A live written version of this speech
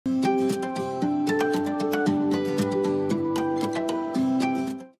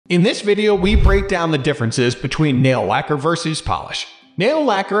In this video, we break down the differences between nail lacquer versus polish. Nail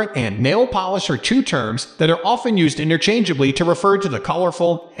lacquer and nail polish are two terms that are often used interchangeably to refer to the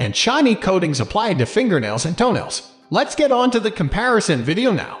colorful and shiny coatings applied to fingernails and toenails. Let's get on to the comparison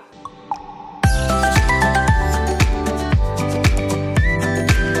video now.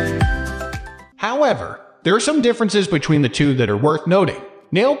 However, there are some differences between the two that are worth noting.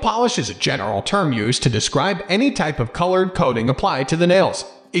 Nail polish is a general term used to describe any type of colored coating applied to the nails.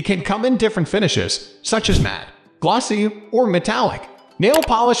 It can come in different finishes, such as matte, glossy, or metallic. Nail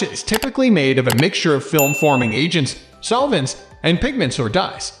polish is typically made of a mixture of film-forming agents, solvents, and pigments or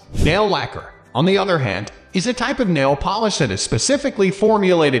dyes. Nail lacquer, on the other hand, is a type of nail polish that is specifically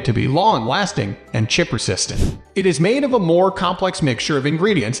formulated to be long-lasting and chip-resistant. It is made of a more complex mixture of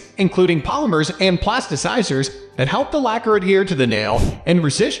ingredients, including polymers and plasticizers, that help the lacquer adhere to the nail and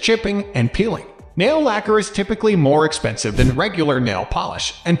resist chipping and peeling. Nail lacquer is typically more expensive than regular nail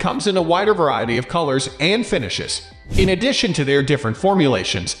polish and comes in a wider variety of colors and finishes. In addition to their different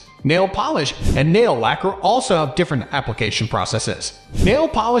formulations, nail polish and nail lacquer also have different application processes. Nail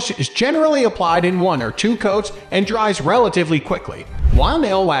polish is generally applied in 1 or 2 coats and dries relatively quickly, while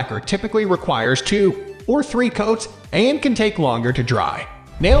nail lacquer typically requires 2 or 3 coats and can take longer to dry.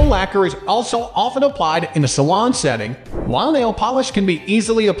 Nail lacquer is also often applied in a salon setting, while nail polish can be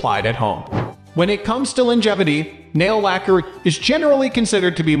easily applied at home. When it comes to longevity, nail lacquer is generally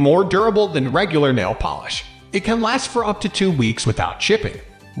considered to be more durable than regular nail polish. It can last for up to 2 weeks without chipping,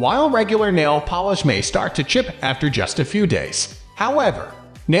 while regular nail polish may start to chip after just a few days. However,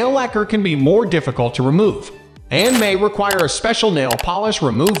 nail lacquer can be more difficult to remove and may require a special nail polish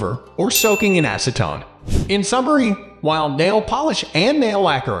remover or soaking in acetone. In summary, while nail polish and nail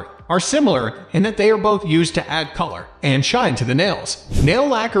lacquer are similar in that they are both used to add color and shine to the nails, nail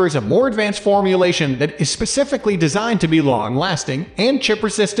lacquer is a more advanced formulation that is specifically designed to be long-lasting and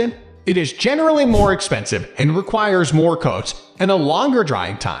chip-resistant. It is generally more expensive and requires more coats and a longer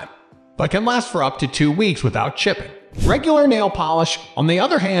drying time, but can last for up to 2 weeks without chipping. Regular nail polish, on the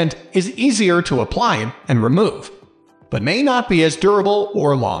other hand, is easier to apply and remove, but may not be as durable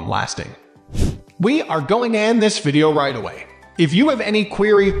or long-lasting. We are going to end this video right away. If you have any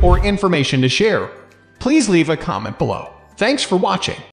query or information to share, please leave a comment below. Thanks for watching.